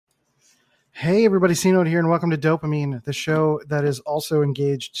Hey everybody, C-Note here, and welcome to Dopamine, the show that is also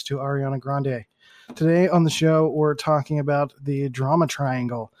engaged to Ariana Grande. Today on the show, we're talking about the drama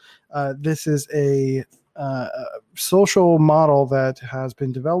triangle. This is a social model that has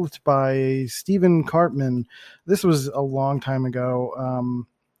been developed by Stephen Karpman. This was a long time ago.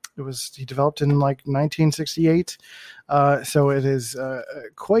 He developed in like 1968. So it is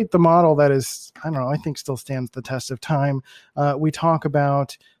quite the model that is, I don't know, I think still stands the test of time. We talk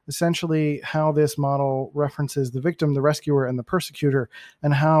about essentially how this model references the victim, the rescuer, and the persecutor,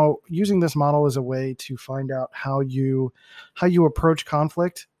 and how using this model is a way to find out how you approach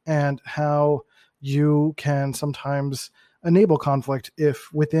conflict and how you can sometimes enable conflict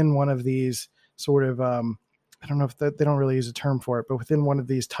if within one of these sort of I don't know if they don't really use a term for it, but within one of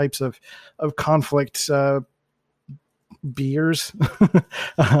these types of conflict beers.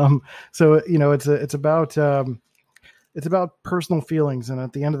 So it's about personal feelings, and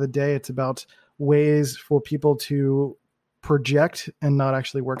at the end of the day, it's about ways for people to project and not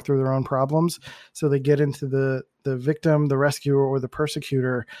actually work through their own problems. So they get into the victim, the rescuer, or the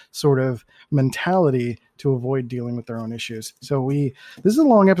persecutor sort of mentality to avoid dealing with their own issues. So this is a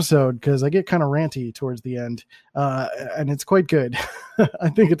long episode because I get kind of ranty towards the end, and it's quite good. I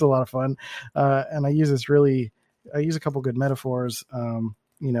think it's a lot of fun, and I use a couple good metaphors.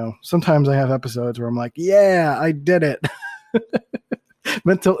 Sometimes I have episodes where I'm like, yeah, I did it.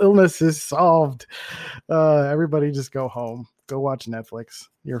 Mental illness is solved. Everybody just go home, go watch Netflix.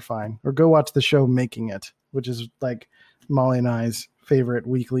 You're fine. Or go watch the show Making It, which is like Molly and I's favorite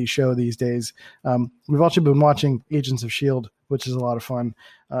weekly show these days. We've also been watching Agents of S.H.I.E.L.D., which is a lot of fun.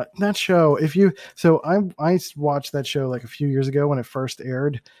 That show, I watched that show like a few years ago when it first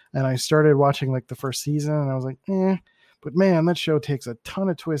aired, and I started watching like the first season, and I was like, but man, that show takes a ton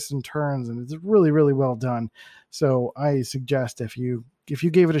of twists and turns, and it's really, really well done. So I suggest if you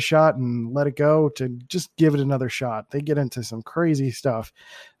gave it a shot and let it go, to just give it another shot. They get into some crazy stuff.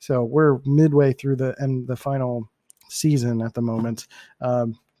 So we're midway through the final season at the moment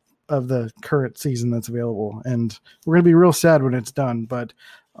of the current season that's available. And we're going to be real sad when it's done, but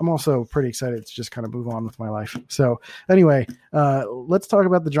I'm also pretty excited to just kind of move on with my life. So anyway, let's talk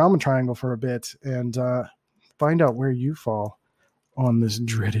about the drama triangle for a bit and find out where you fall on this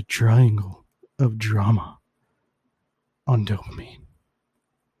dreaded triangle of drama on Dopamine.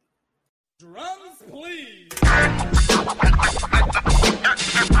 Drums, please.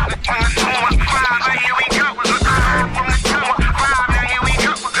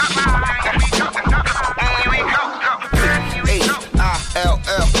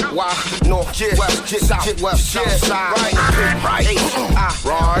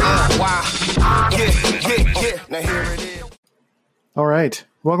 All right.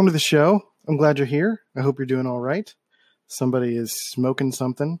 Welcome to the show. I'm glad you're here. I hope you're doing all right. Somebody is smoking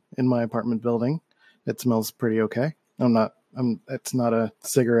something in my apartment building. It smells pretty okay. It's not a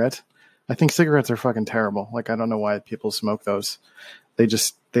cigarette. I think cigarettes are fucking terrible. Like, I don't know why people smoke those. I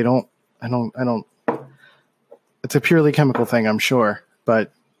don't, it's a purely chemical thing, I'm sure,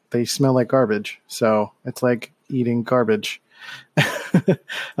 but they smell like garbage. So it's like eating garbage.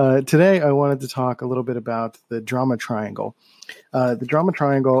 Today, I wanted to talk a little bit about the drama triangle. The drama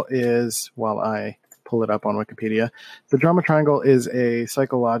triangle is, while I pull it up on Wikipedia, the drama triangle is a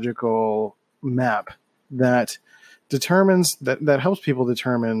psychological map that determines that helps people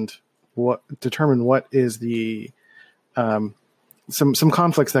determine what is the some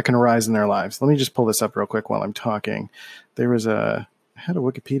conflicts that can arise in their lives. Let me just pull this up real quick while I'm talking. I had a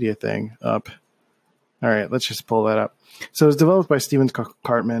Wikipedia thing up. All right, let's just pull that up. So it's developed by Stephen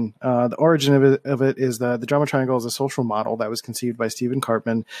Karpman. The origin of it is the drama triangle is a social model that was conceived by Stephen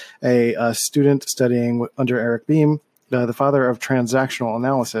Karpman, a student studying under Eric Beam, the father of transactional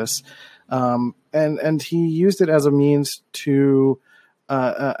analysis. And he used it as a means to,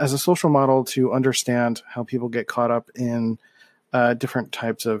 as a social model to understand how people get caught up in different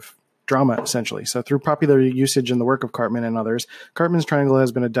types of drama, essentially. So through popular usage in the work of Karpman and others, Karpman's triangle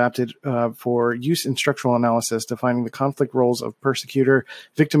has been adapted for use in structural analysis, defining the conflict roles of persecutor,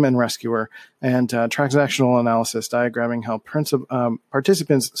 victim, and rescuer, and transactional analysis, diagramming how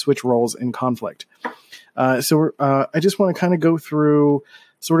participants switch roles in conflict. So I just want to kind of go through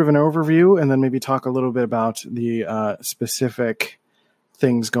sort of an overview and then maybe talk a little bit about the specific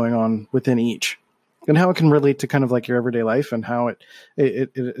things going on within each, and how it can relate to kind of like your everyday life and how it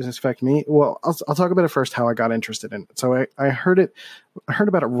affect me. Well, I'll talk about it first, how I got interested in it. So I heard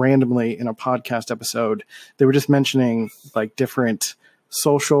about it randomly in a podcast episode. They were just mentioning like different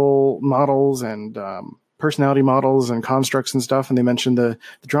social models and personality models and constructs and stuff, and they mentioned the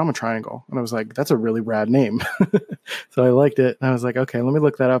drama triangle, and I was like, that's a really rad name. So I liked it, and I was like, okay, let me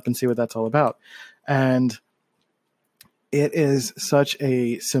look that up and see what that's all about. And it is such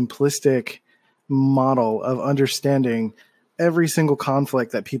a simplistic model of understanding every single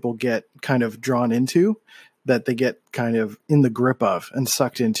conflict that people get kind of drawn into, that they get kind of in the grip of and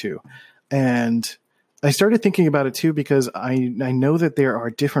sucked into. And I started thinking about it too, because I know that there are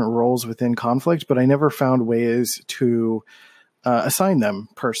different roles within conflict, but I never found ways to assign them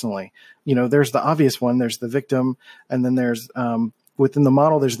personally. You know, there's the obvious one, there's the victim, and then there's within the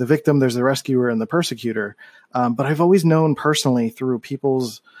model, there's the victim, there's the rescuer, and the persecutor. But I've always known personally through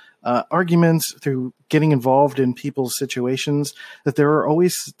people's arguments, through getting involved in people's situations, that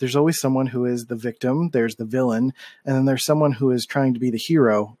there's always someone who is the victim, there's the villain, and then there's someone who is trying to be the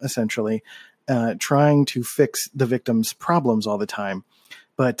hero, essentially, trying to fix the victim's problems all the time,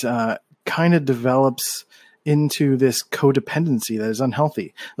 but kind of develops into this codependency that is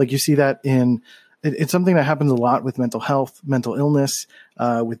unhealthy. Like you see that it's something that happens a lot with mental health, mental illness,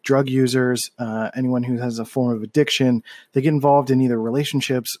 with drug users, anyone who has a form of addiction. They get involved in either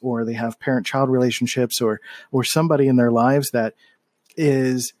relationships, or they have parent-child relationships, or somebody in their lives that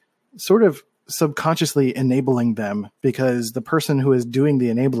is sort of subconsciously enabling them, because the person who is doing the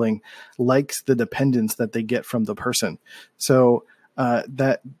enabling likes the dependence that they get from the person. So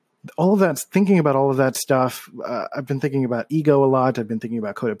that all of that, thinking about all of that stuff, I've been thinking about ego a lot. I've been thinking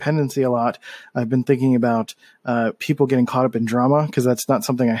about codependency a lot. I've been thinking about people getting caught up in drama, because that's not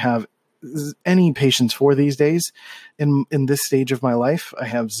something I have any patience for these days. In this stage of my life, I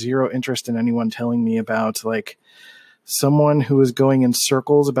have zero interest in anyone telling me about like someone who is going in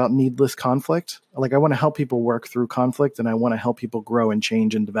circles about needless conflict. Like, I want to help people work through conflict, and I want to help people grow and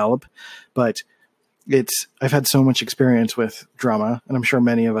change and develop. But I've had so much experience with drama, and I'm sure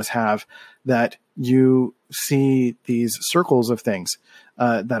many of us have, that you see these circles of things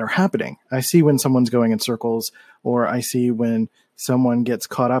that are happening. I see when someone's going in circles, or I see when someone gets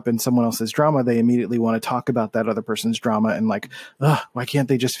caught up in someone else's drama, they immediately want to talk about that other person's drama and like, why can't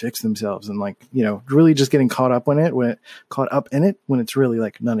they just fix themselves? And like, you know, really just getting caught up in it when it's really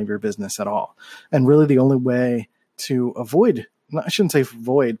like none of your business at all. And really the only way to avoid, I shouldn't say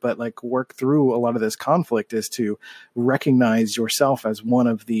avoid, but like work through a lot of this conflict, is to recognize yourself as one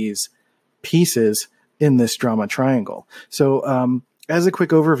of these pieces in this drama triangle. So as a quick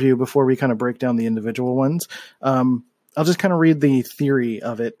overview, before we kind of break down the individual ones, I'll just kind of read the theory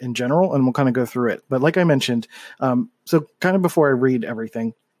of it in general, and we'll kind of go through it. But like I mentioned, so kind of before I read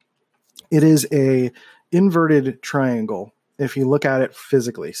everything, it is a inverted triangle if you look at it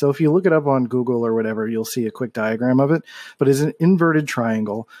physically. So if you look it up on Google or whatever, you'll see a quick diagram of it. But it's an inverted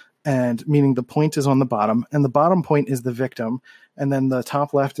triangle, and meaning the point is on the bottom, and the bottom point is the victim, and then the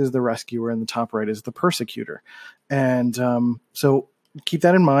top left is the rescuer, and the top right is the persecutor. And so keep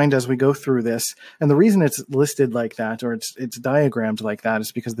that in mind as we go through this. And the reason it's listed like that, or it's diagrammed like that,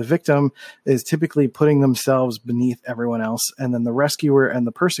 is because the victim is typically putting themselves beneath everyone else, and then the rescuer and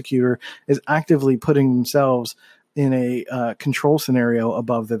the persecutor is actively putting themselves in a control scenario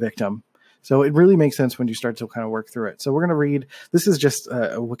above the victim. So it really makes sense when you start to kind of work through it. So we're going to read, this is just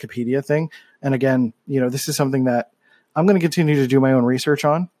a Wikipedia thing. And again, you know, this is something that I'm going to continue to do my own research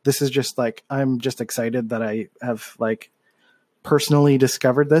on. This is just like, I'm just excited that I have like personally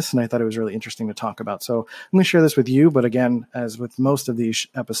discovered this, and I thought it was really interesting to talk about. So I'm going to share this with you. But again, as with most of these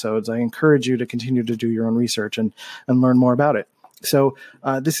episodes, I encourage you to continue to do your own research and learn more about it. So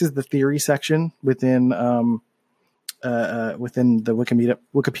this is the theory section within the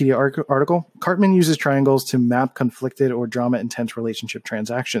Wikipedia article. Cartman uses triangles to map conflicted or drama-intense relationship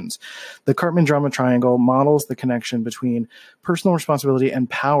transactions. The Cartman drama triangle models the connection between personal responsibility and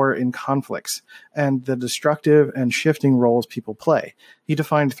power in conflicts, and the destructive and shifting roles people play. He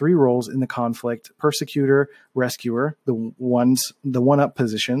defined 3 roles in the conflict: persecutor, rescuer, the one-up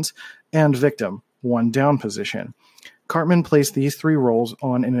positions, and victim, one-down position. Cartman placed these 3 roles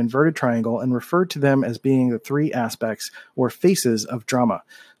on an inverted triangle and referred to them as being the 3 aspects or faces of drama.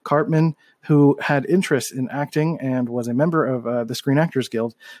 Cartman, who had interest in acting and was a member of the Screen Actors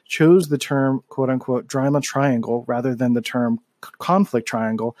Guild, chose the term quote-unquote drama triangle rather than the term conflict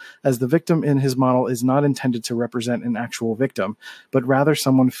triangle, as the victim in his model is not intended to represent an actual victim, but rather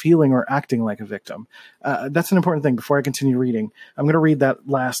someone feeling or acting like a victim. That's an important thing. Before I continue reading, I'm going to read that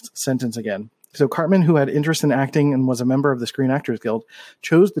last sentence again. So Cartman, who had interest in acting and was a member of the Screen Actors Guild,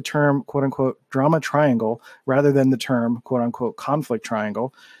 chose the term quote-unquote drama triangle rather than the term quote-unquote conflict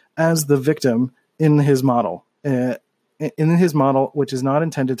triangle as the victim in his model. In his model, which is not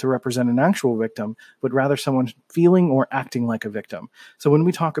intended to represent an actual victim, but rather someone feeling or acting like a victim. So when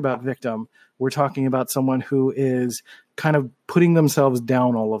we talk about victim, we're talking about someone who is kind of putting themselves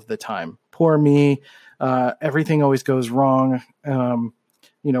down all of the time. Poor me. Everything always goes wrong.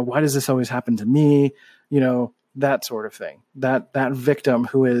 Why does this always happen to me? That sort of thing. That victim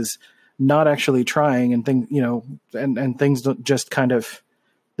who is not actually trying, and and things don't just kind of,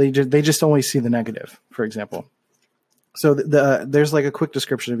 they just only see the negative, for example. So there's like a quick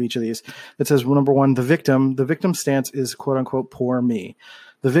description of each of these. It says, well, number one, the victim stance is quote unquote poor me.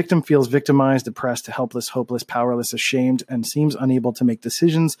 The victim feels victimized, depressed, helpless, hopeless, powerless, ashamed, and seems unable to make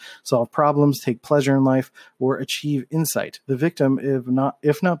decisions, solve problems, take pleasure in life, or achieve insight. The victim,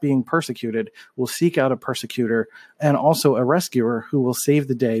 if not being persecuted, will seek out a persecutor and also a rescuer who will save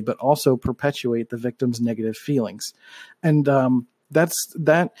the day, but also perpetuate the victim's negative feelings. And that's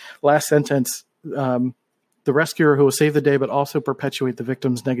that last sentence. The rescuer who will save the day, but also perpetuate the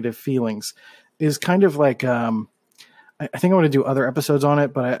victim's negative feelings, is kind of like, I think I want to do other episodes on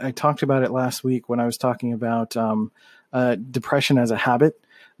it, but I talked about it last week when I was talking about depression as a habit,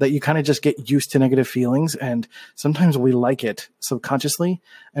 that you kind of just get used to negative feelings. And sometimes we like it subconsciously,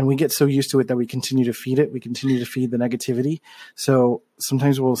 and we get so used to it that we continue to feed it. We continue to feed the negativity. So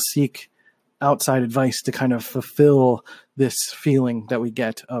sometimes we'll seek outside advice to kind of fulfill this feeling that we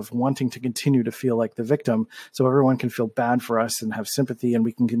get of wanting to continue to feel like the victim, so everyone can feel bad for us and have sympathy, and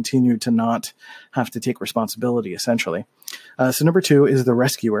we can continue to not have to take responsibility, essentially. So number two is the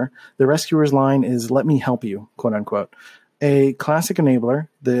rescuer. The rescuer's line is, "Let me help you," quote unquote. A classic enabler.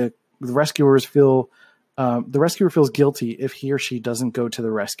 The rescuer feels guilty if he or she doesn't go to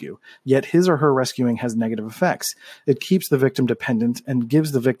the rescue, yet his or her rescuing has negative effects. It keeps the victim dependent and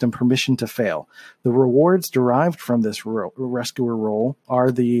gives the victim permission to fail. The rewards derived from this rescuer role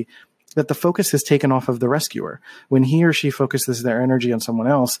are that the focus is taken off of the rescuer. When he or she focuses their energy on someone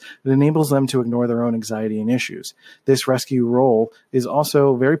else, it enables them to ignore their own anxiety and issues. This rescue role is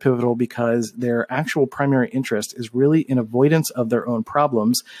also very pivotal because their actual primary interest is really in avoidance of their own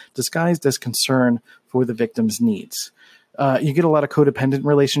problems, disguised as concern for the victim's needs. You get a lot of codependent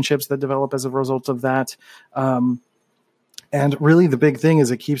relationships that develop as a result of that. And really the big thing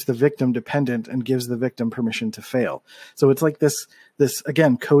is it keeps the victim dependent and gives the victim permission to fail. So it's like this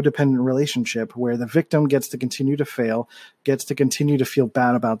again, codependent relationship where the victim gets to continue to fail, gets to continue to feel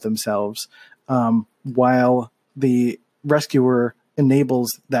bad about themselves, while the rescuer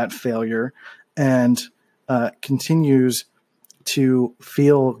enables that failure and continues to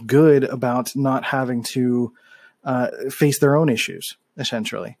feel good about not having to face their own issues,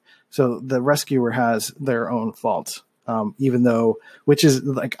 essentially. So the rescuer has their own faults. Even though, which is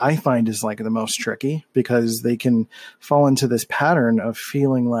like, I find is like the most tricky, because they can fall into this pattern of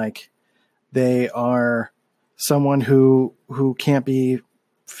feeling like they are someone who can't be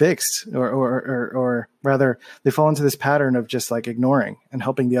fixed, or rather they fall into this pattern of just like ignoring and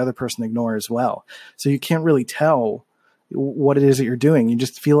helping the other person ignore as well. So you can't really tell what it is that you're doing. You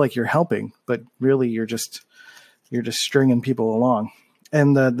just feel like you're helping, but really you're just stringing people along.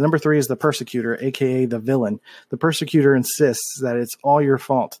 And the number three is the persecutor, aka the villain. The persecutor insists that it's all your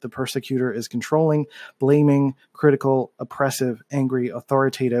fault. The persecutor is controlling, blaming, critical, oppressive, angry,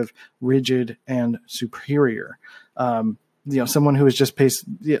 authoritative, rigid, and superior. Someone who is just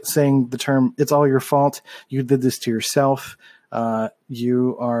saying the term, "It's all your fault. You did this to yourself.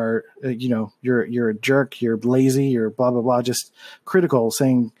 You are, you're a jerk. You're lazy. You're blah blah blah." Just critical,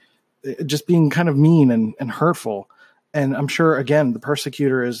 just being kind of mean and hurtful. And I'm sure, again, the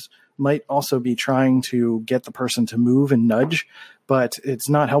persecutor might also be trying to get the person to move and nudge, but it's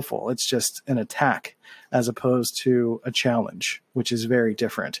not helpful. It's just an attack as opposed to a challenge, which is very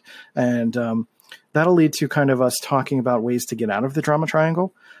different. And that'll lead to kind of us talking about ways to get out of the drama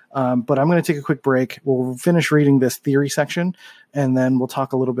triangle. But I'm going to take a quick break. We'll finish reading this theory section, and then we'll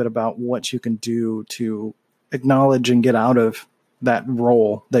talk a little bit about what you can do to acknowledge and get out of that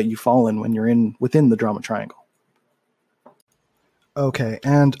role that you fall in when you're within the drama triangle. Okay,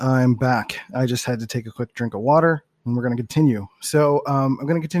 and I'm back. I just had to take a quick drink of water, and we're going to continue. So I'm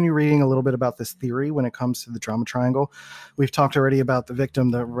going to continue reading a little bit about this theory when it comes to the drama triangle. We've talked already about the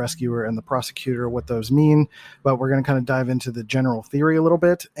victim, the rescuer, and the prosecutor, what those mean, but we're going to kind of dive into the general theory a little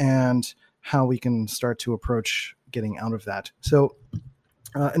bit and how we can start to approach getting out of that. So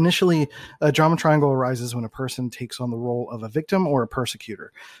initially, a drama triangle arises when a person takes on the role of a victim or a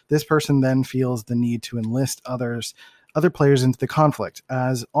persecutor. This person then feels the need to enlist other players into the conflict.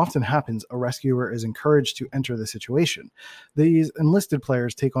 As often happens, a rescuer is encouraged to enter the situation. These enlisted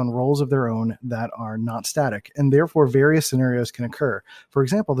players take on roles of their own that are not static, and therefore various scenarios can occur. For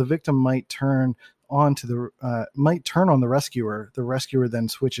example, the victim might turn on the rescuer. The rescuer then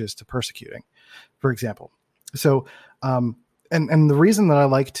switches to persecuting, for example. So and the reason that I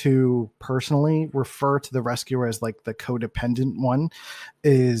like to personally refer to the rescuer as like the codependent one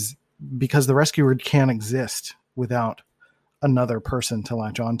is because the rescuer can't exist without another person to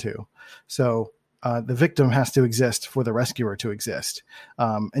latch onto. So the victim has to exist for the rescuer to exist.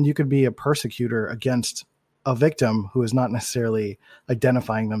 And you could be a persecutor against a victim who is not necessarily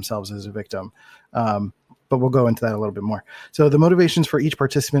identifying themselves as a victim. But we'll go into that a little bit more. So the motivations for each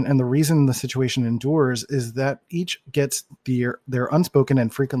participant and the reason the situation endures is that each gets their unspoken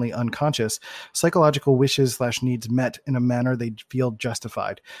and frequently unconscious psychological wishes/needs met in a manner they feel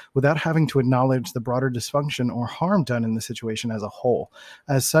justified, without having to acknowledge the broader dysfunction or harm done in the situation as a whole.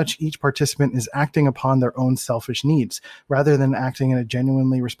 As such, each participant is acting upon their own selfish needs, rather than acting in a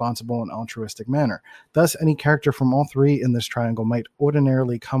genuinely responsible and altruistic manner. Thus, any character from all three in this triangle might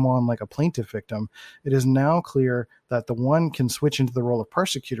ordinarily come on like a plaintiff victim. It is now clear that the one can switch into the role of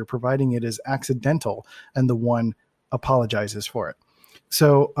persecutor, providing it is accidental and the one apologizes for it.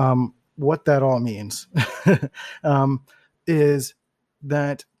 So what that all means is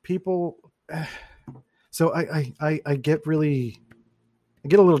that people, so I get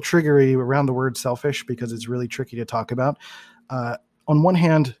a little triggery around the word selfish because it's really tricky to talk about. On one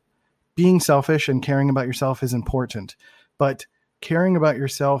hand, being selfish and caring about yourself is important, but caring about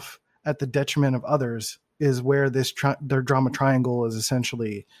yourself at the detriment of others is where their drama triangle is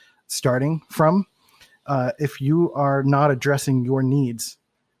essentially starting from. If you are not addressing your needs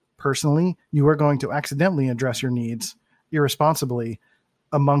personally, you are going to accidentally address your needs irresponsibly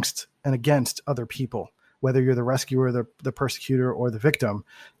amongst and against other people. Whether you're the rescuer, the persecutor, or the victim,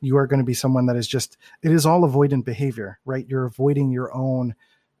 you are going to be someone that is just, it is all avoidant behavior, right? You're avoiding your own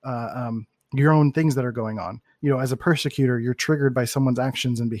things that are going on. You know, as a persecutor, you're triggered by someone's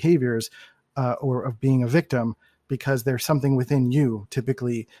actions and behaviors or of being a victim because there's something within you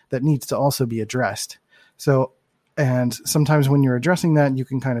typically that needs to also be addressed. So, and sometimes when you're addressing that, you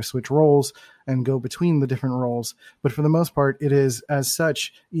can kind of switch roles and go between the different roles. But for the most part, it is as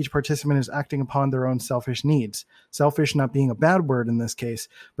such, each participant is acting upon their own selfish needs. Selfish not being a bad word in this case,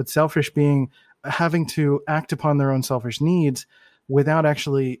 but selfish being having to act upon their own selfish needs without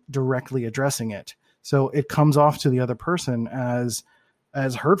actually directly addressing it. So it comes off to the other person as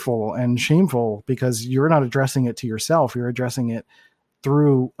hurtful and shameful because you're not addressing it to yourself. You're addressing it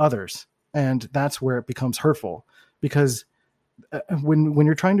through others. And that's where it becomes hurtful, because when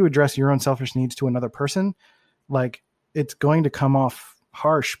you're trying to address your own selfish needs to another person, like, it's going to come off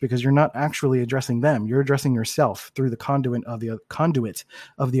harsh because you're not actually addressing them. You're addressing yourself through the conduit of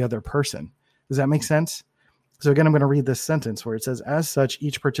the other person. Does that make sense? So again, I'm going to read this sentence where it says, as such,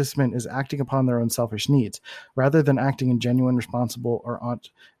 each participant is acting upon their own selfish needs, rather than acting in a genuinely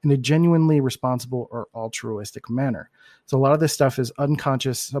responsible or altruistic manner. So a lot of this stuff is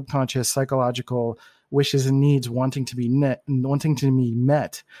unconscious, subconscious, psychological wishes and needs wanting to be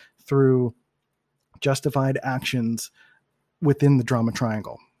met through justified actions within the drama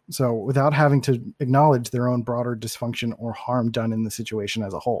triangle. So without having to acknowledge their own broader dysfunction or harm done in the situation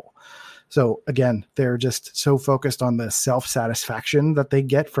as a whole. So again, they're just so focused on the self-satisfaction that they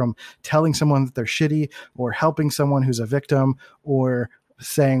get from telling someone that they're shitty, or helping someone who's a victim, or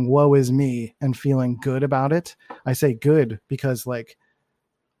saying, woe is me, and feeling good about it. I say good because like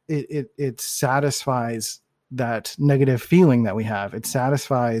it satisfies that negative feeling that we have. It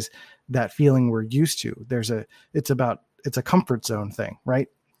satisfies that feeling we're used to. It's a comfort zone thing, right?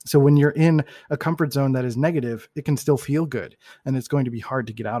 So when you're in a comfort zone that is negative, it can still feel good, and it's going to be hard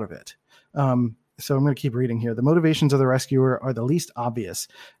to get out of it. So I'm going to keep reading here. The motivations of the rescuer are the least obvious.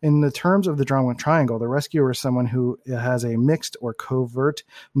 In the terms of the drama triangle, the rescuer is someone who has a mixed or covert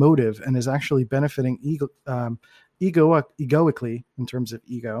motive and is actually benefiting egoically, in terms of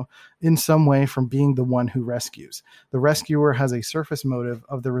ego, in some way from being the one who rescues. The rescuer has a surface motive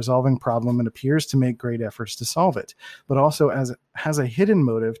of the resolving problem and appears to make great efforts to solve it, but also has a hidden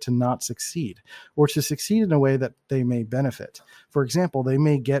motive to not succeed, or to succeed in a way that they may benefit. For example, they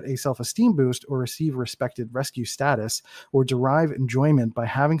may get a self-esteem boost or receive respected rescue status, or derive enjoyment by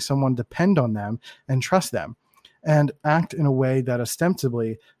having someone depend on them and trust them, and act in a way that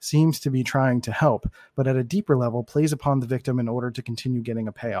ostensibly seems to be trying to help, but at a deeper level plays upon the victim in order to continue getting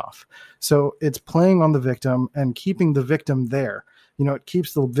a payoff. So it's playing on the victim and keeping the victim there. You know, it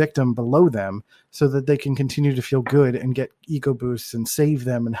keeps the victim below them so that they can continue to feel good and get ego boosts and save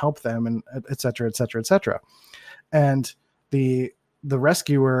them and help them, and et cetera, et cetera, et cetera. And the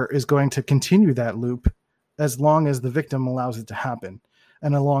rescuer is going to continue that loop as long as the victim allows it to happen,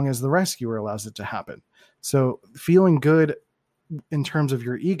 and as long as the rescuer allows it to happen. So feeling good in terms of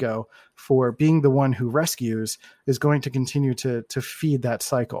your ego for being the one who rescues is going to continue to feed that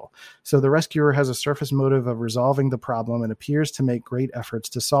cycle. So the rescuer has a surface motive of resolving the problem and appears to make great efforts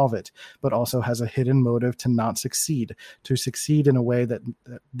to solve it, but also has a hidden motive to not succeed, to succeed in a way that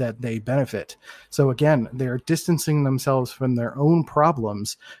they benefit. So again, they're distancing themselves from their own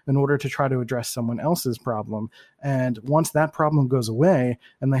problems in order to try to address someone else's problem. And once that problem goes away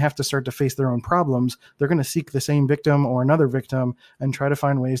and they have to start to face their own problems, they're going to seek the same victim or another victim and try to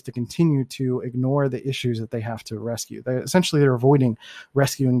find ways to continue to ignore the issues that they have to rescue. They're avoiding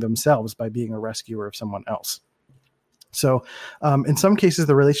rescuing themselves by being a rescuer of someone else. So in some cases,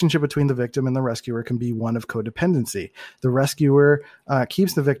 the relationship between the victim and the rescuer can be one of codependency. The rescuer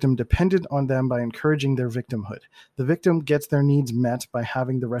keeps the victim dependent on them by encouraging their victimhood. The victim gets their needs met by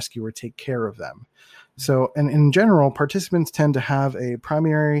having the rescuer take care of them. So, and in general, participants tend to have a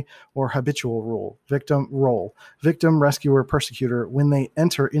primary or habitual role, victim, rescuer, persecutor, when they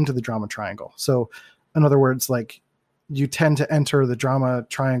enter into the drama triangle. So in other words, like you tend to enter the drama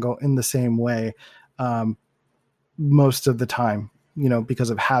triangle in the same way most of the time,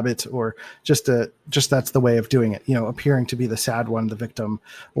 because of habit or just that's the way of doing it, appearing to be the sad one, the victim,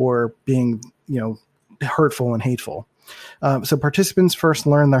 or being, hurtful and hateful. So participants first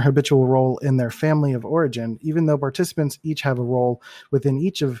learn their habitual role in their family of origin, even though participants each have a role within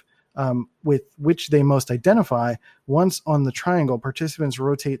each of with which they most identify. Once on the triangle, participants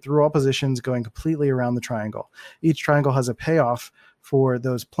rotate through all positions, going completely around the triangle. Each triangle has a payoff for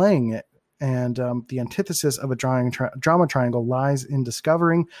those playing it. And the antithesis of a drama triangle lies in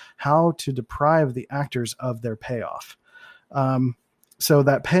discovering how to deprive the actors of their payoff. So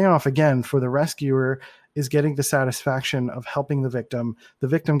that payoff, again, for the rescuer is getting the satisfaction of helping the victim. The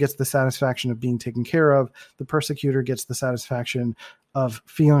victim gets the satisfaction of being taken care of. The persecutor gets the satisfaction of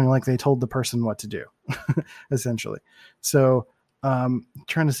feeling like they told the person what to do, essentially. So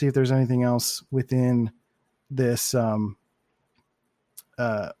trying to see if there's anything else within this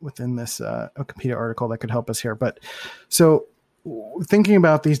Wikipedia article that could help us here. But so thinking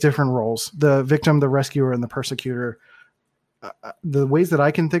about these different roles, the victim, the rescuer, and the persecutor, the ways that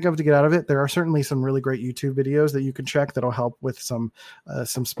I can think of to get out of it, there are certainly some really great YouTube videos that you can check that'll help with some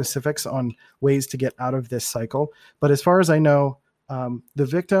specifics on ways to get out of this cycle. But as far as I know, the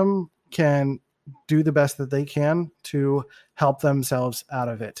victim can do the best that they can to help themselves out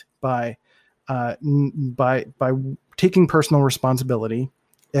of it by taking personal responsibility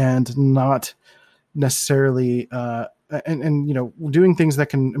and not necessarily doing things that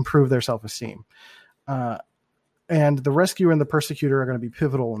can improve their self-esteem. And the rescuer and the persecutor are going to be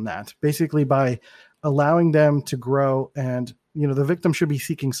pivotal in that, basically by allowing them to grow. And, the victim should be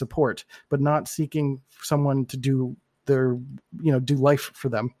seeking support, but not seeking someone to do do life for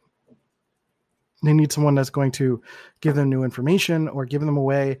them. They need someone that's going to give them new information or give them a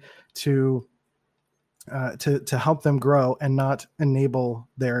way to help them grow and not enable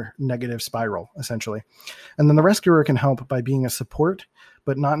their negative spiral, essentially. And then the rescuer can help by being a support,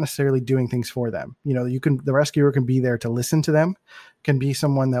 but not necessarily doing things for them. The rescuer can be there to listen to them, can be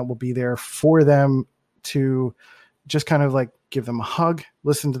someone that will be there for them to just kind of like give them a hug,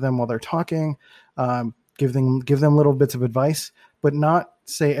 listen to them while they're talking, give them little bits of advice, but not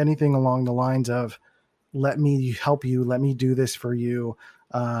say anything along the lines of, let me help you, let me do this for you,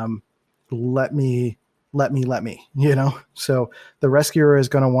 let me. So the rescuer is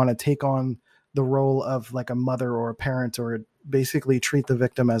going to want to take on the role of like a mother or a parent, or basically treat the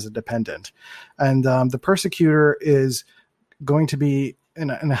victim as a dependent. And the persecutor is going to be in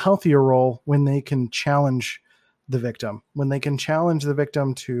a healthier role when they can challenge the victim,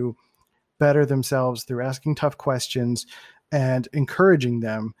 to better themselves through asking tough questions and encouraging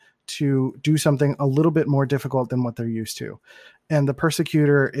them to do something a little bit more difficult than what they're used to. And the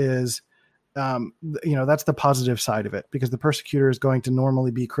persecutor is, that's the positive side of it, because the persecutor is going to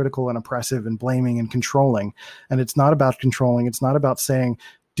normally be critical and oppressive and blaming and controlling. And it's not about controlling. It's not about saying,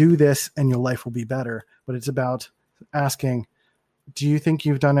 do this and your life will be better. But it's about asking, do you think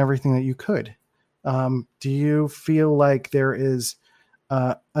you've done everything that you could? Do you feel like there is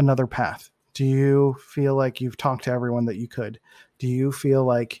another path? Do you feel like you've talked to everyone that you could? Do you feel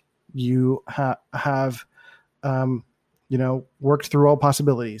like you have worked through all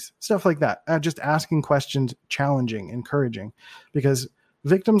possibilities, stuff like that. Just asking questions, challenging, encouraging, because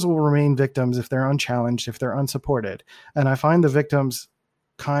victims will remain victims if they're unchallenged, if they're unsupported. And I find the victims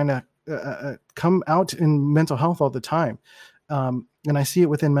kind of come out in mental health all the time. And I see it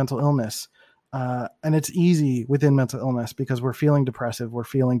within mental illness. And it's easy within mental illness because we're feeling depressive, we're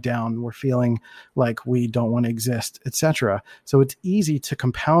feeling down, we're feeling like we don't want to exist, etc. So it's easy to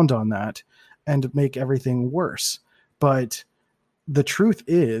compound on that and make everything worse. But the truth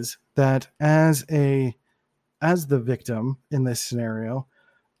is that as the victim in this scenario,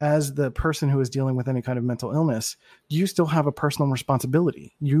 as the person who is dealing with any kind of mental illness, you still have a personal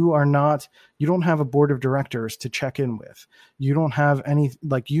responsibility. You don't have a board of directors to check in with. You don't have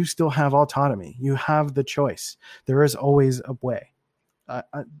you still have autonomy. You have the choice. There is always a way.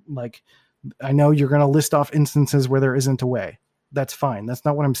 I know you're going to list off instances where there isn't a way. That's fine. That's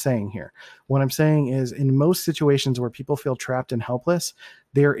not what I'm saying here. What I'm saying is, in most situations where people feel trapped and helpless,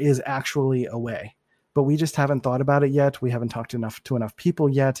 there is actually a way. But we just haven't thought about it yet. We haven't talked to enough people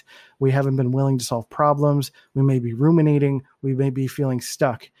yet. We haven't been willing to solve problems. We may be ruminating. We may be feeling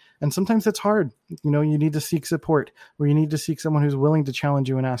stuck. And sometimes it's hard. You need to seek support, or you need to seek someone who's willing to challenge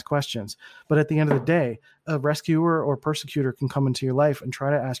you and ask questions. But at the end of the day, a rescuer or persecutor can come into your life and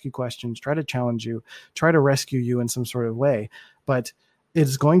try to ask you questions, try to challenge you, try to rescue you in some sort of way. But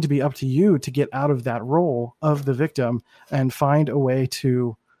it's going to be up to you to get out of that role of the victim and find a way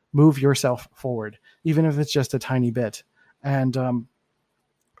to move yourself forward, even if it's just a tiny bit. And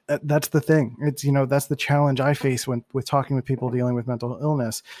that's the thing. It's, that's the challenge I face with talking with people dealing with mental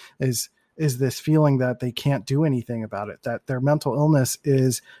illness is this feeling that they can't do anything about it, that their mental illness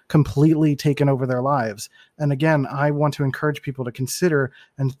is completely taken over their lives. And again, I want to encourage people to consider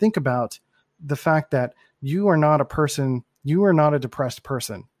and think about the fact that you are not a depressed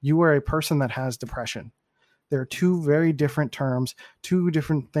person. You are a person that has depression. There are two very different terms, two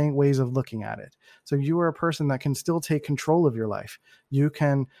different ways of looking at it. So you are a person that can still take control of your life. You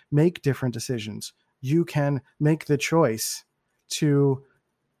can make different decisions. You can make the choice to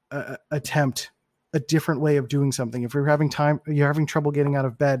attempt a different way of doing something. If you're having trouble getting out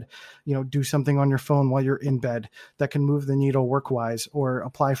of bed, do something on your phone while you're in bed that can move the needle work-wise, or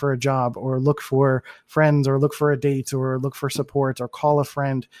apply for a job, or look for friends, or look for a date, or look for support, or call a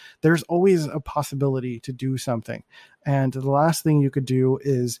friend. There's always a possibility to do something. And the last thing you could do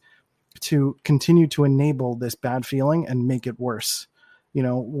is to continue to enable this bad feeling and make it worse.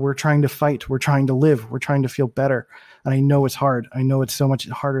 We're trying to fight, we're trying to live, we're trying to feel better. And I know it's hard. I know it's so much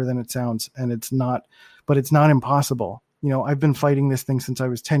harder than it sounds, and it's not impossible. I've been fighting this thing since I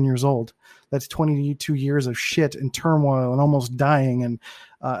was 10 years old. That's 22 years of shit and turmoil and almost dying and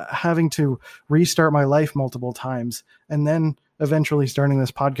having to restart my life multiple times. And then eventually starting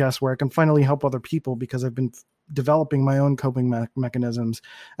this podcast where I can finally help other people because I've been developing my own coping mechanisms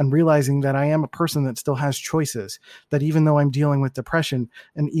and realizing that I am a person that still has choices, that even though I'm dealing with depression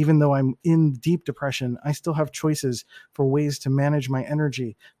and even though I'm in deep depression, I still have choices for ways to manage my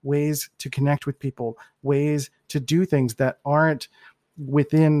energy, ways to connect with people, ways to do things that aren't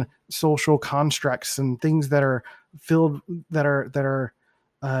within social constructs and things that are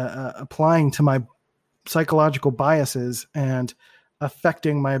applying to my psychological biases and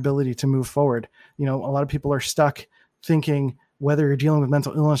affecting my ability to move forward. A lot of people are stuck thinking, whether you're dealing with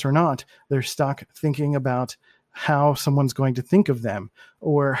mental illness or not, they're stuck thinking about how someone's going to think of them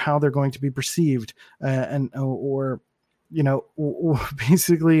or how they're going to be perceived, or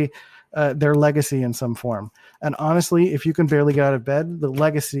basically their legacy in some form. And honestly, if you can barely get out of bed,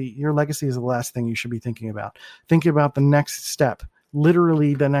 your legacy is the last thing you should be thinking about. Think about the next step,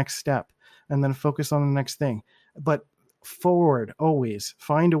 literally the next step, and then focus on the next thing. But forward, always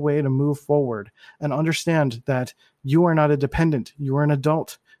find a way to move forward and understand that you are not a dependent. You are an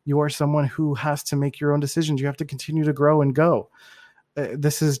adult. You are someone who has to make your own decisions. You have to continue to grow and go.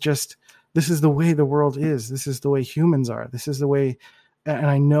 This is the way the world is. This is the way humans are. This is the way. And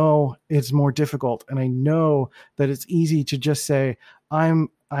I know it's more difficult. And I know that it's easy to just say, I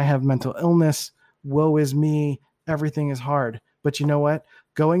have mental illness. Woe is me. Everything is hard. But you know what?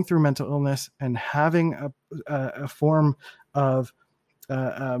 Going through mental illness and having a form of,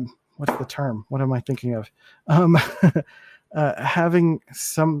 what's the term? What am I thinking of? Having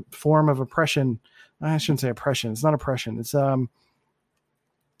some form of oppression. I shouldn't say oppression. It's not oppression. It's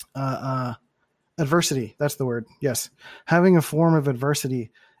adversity. That's the word. Yes. Having a form of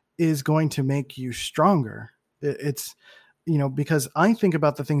adversity is going to make you stronger. It's, because I think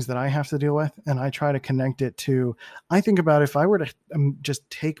about the things that I have to deal with and I try to connect it to, I think about if I were to just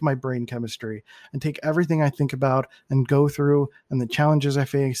take my brain chemistry and take everything I think about and go through and the challenges I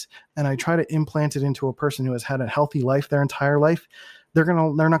face, and I try to implant it into a person who has had a healthy life their entire life, they're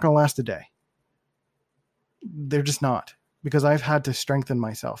not going to last a day. They're just not, because I've had to strengthen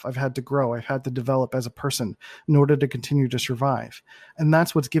myself. I've had to grow. I've had to develop as a person in order to continue to survive. And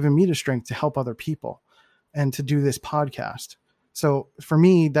that's what's given me the strength to help other people and to do this podcast. So for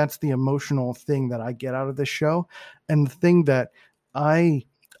me, that's the emotional thing that I get out of this show. And the thing that I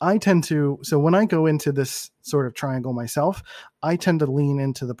So when I go into this sort of triangle myself, I tend to lean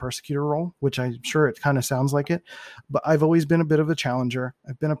into the persecutor role, which I'm sure it kind of sounds like it, but I've always been a bit of a challenger.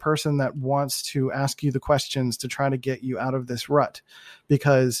 I've been a person that wants to ask you the questions to try to get you out of this rut,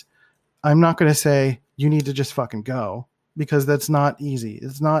 because I'm not going to say you need to just fucking go, because that's not easy.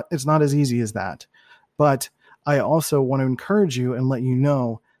 It's not as easy as that. But I also want to encourage you and let you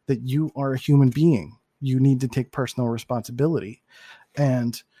know that you are a human being. You need to take personal responsibility.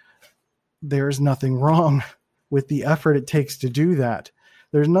 And there's nothing wrong with the effort it takes to do that.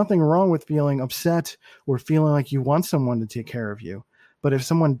 There's nothing wrong with feeling upset or feeling like you want someone to take care of you. But if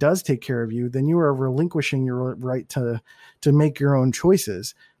someone does take care of you, then you are relinquishing your right to make your own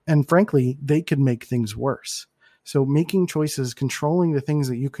choices. And frankly, they could make things worse. So making choices, controlling the things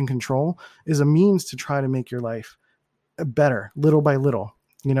that you can control, is a means to try to make your life better, little by little.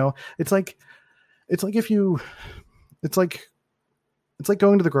 You know, it's like going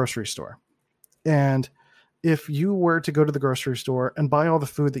to the grocery store. And if you were to go to the grocery store and buy all the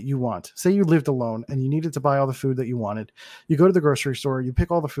food that you want, say you lived alone and you needed to buy all the food that you wanted, you go to the grocery store, you pick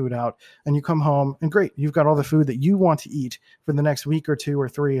all the food out, and you come home, and great, you've got all the food that you want to eat for the next week or 2 or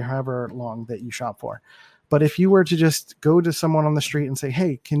 3, however long that you shop for. But if you were to just go to someone on the street and say,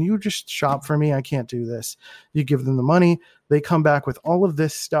 hey, can you just shop for me? I can't do this. You give them the money. They come back with all of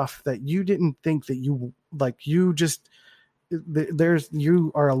this stuff that you didn't think that you like. You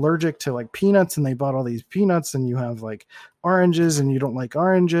are allergic to like peanuts, and they bought all these peanuts, and you have like oranges and you don't like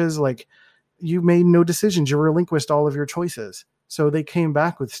oranges. Like, you made no decisions. You relinquished all of your choices. So they came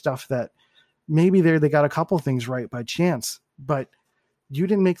back with stuff that maybe they got a couple things right by chance, but you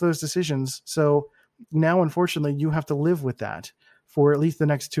didn't make those decisions. So now, unfortunately, you have to live with that for at least the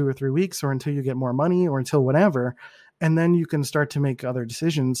next 2 or 3 weeks, or until you get more money, or until whatever. And then you can start to make other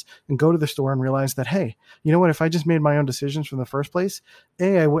decisions and go to the store and realize that, hey, you know what? If I just made my own decisions from the first place,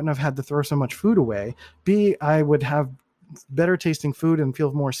 A, I wouldn't have had to throw so much food away. B, I would have better tasting food and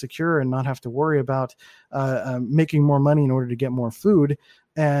feel more secure and not have to worry about making more money in order to get more food.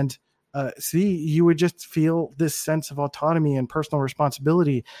 And C, you would just feel this sense of autonomy and personal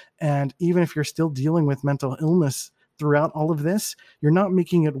responsibility. And even if you're still dealing with mental illness throughout all of this, you're not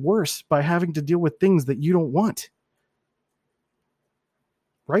making it worse by having to deal with things that you don't want.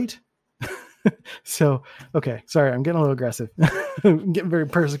 Right? So, okay. Sorry, I'm getting a little aggressive. I'm getting very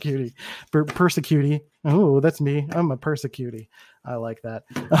persecuty. Oh, that's me. I'm a persecuty. I like that.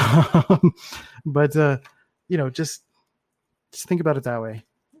 But just think about it that way.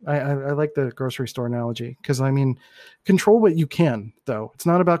 I like the grocery store analogy, because I mean, control what you can, though. It's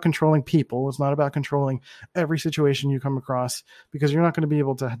not about controlling people. It's not about controlling every situation you come across, because you're not going to be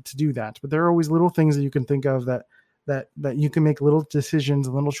able to do that. But there are always little things that you can think of that you can make little decisions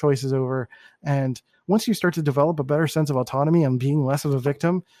and little choices over. And once you start to develop a better sense of autonomy and being less of a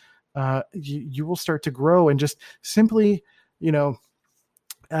victim, you will start to grow. And just simply,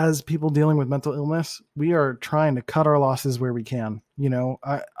 as people dealing with mental illness, we are trying to cut our losses where we can.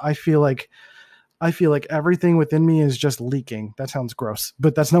 I feel like everything within me is just leaking. That sounds gross,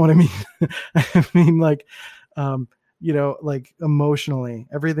 but that's not what I mean. I mean, like emotionally,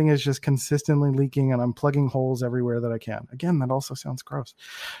 everything is just consistently leaking, and I'm plugging holes everywhere that I can. Again, that also sounds gross.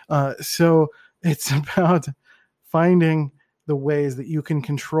 So it's about finding the ways that you can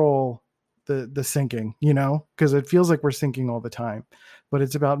control the sinking, because it feels like we're sinking all the time. But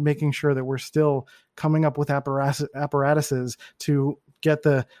it's about making sure that we're still coming up with apparatuses to get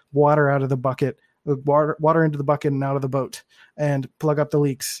the water out of the bucket, water into the bucket and out of the boat, and plug up the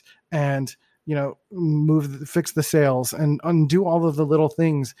leaks, and fix the sails, and undo all of the little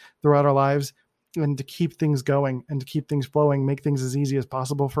things throughout our lives, and to keep things going and to keep things flowing, make things as easy as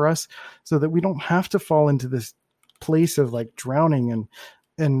possible for us, so that we don't have to fall into this place of like drowning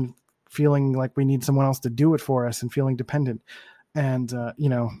and feeling like we need someone else to do it for us and feeling dependent. And,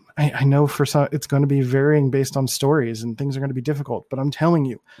 I know for some, it's going to be varying based on stories, and things are going to be difficult, but I'm telling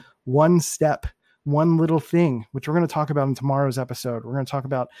you, one little thing, which we're going to talk about in tomorrow's episode. We're going to talk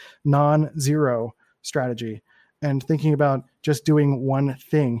about non-zero strategy, and thinking about just doing one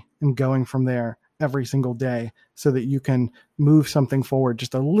thing and going from there every single day, so that you can move something forward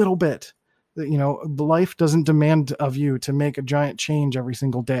just a little bit. Life doesn't demand of you to make a giant change every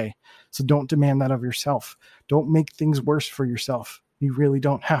single day. So don't demand that of yourself. Don't make things worse for yourself. You really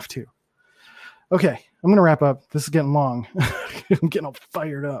don't have to. Okay, I'm going to wrap up. This is getting long. I'm getting all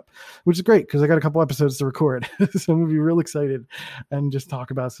fired up, which is great because I got a couple episodes to record. So I'm going to be real excited and just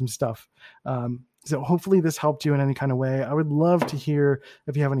talk about some stuff. So hopefully this helped you in any kind of way. I would love to hear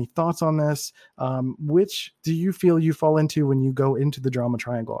if you have any thoughts on this. Which do you feel you fall into when you go into the drama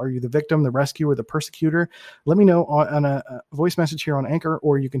triangle? Are you the victim, the rescuer, the persecutor? Let me know on a voice message here on Anchor,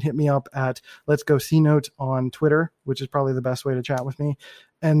 or you can hit me up at Let's Go C Note on Twitter, which is probably the best way to chat with me.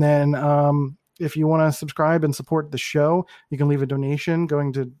 And then if you want to subscribe and support the show, you can leave a donation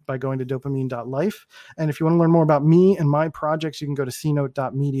by going to dopamine.life. And if you want to learn more about me and my projects, you can go to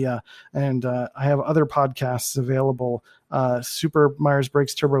cnote.media. And I have other podcasts available. Super Myers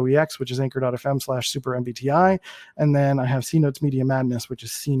Briggs Turbo EX, which is anchor.fm/super MBTI. And then I have C Notes Media Madness, which is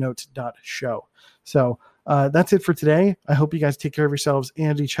cnote.show. So that's it for today. I hope you guys take care of yourselves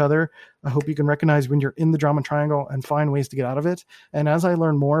and each other. I hope you can recognize when you're in the drama triangle and find ways to get out of it. And as I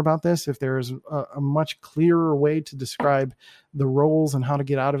learn more about this, if there's a much clearer way to describe the roles and how to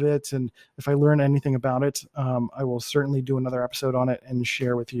get out of it, and if I learn anything about it, I will certainly do another episode on it and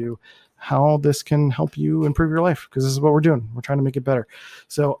share with you how this can help you improve your life, because this is what we're doing. We're trying to make it better.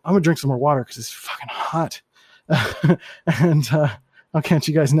 So I'm going to drink some more water because it's fucking hot. And I'll catch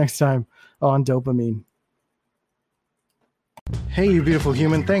you guys next time on Dopamine. Hey, you beautiful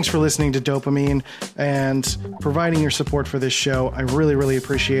human. Thanks for listening to Dopamine and providing your support for this show. I really, really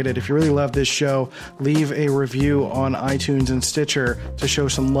appreciate it. If you really love this show, leave a review on iTunes and Stitcher to show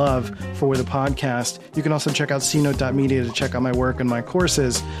some love for the podcast. You can also check out cnote.media to check out my work and my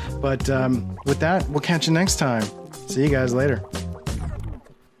courses. But with that, we'll catch you next time. See you guys later.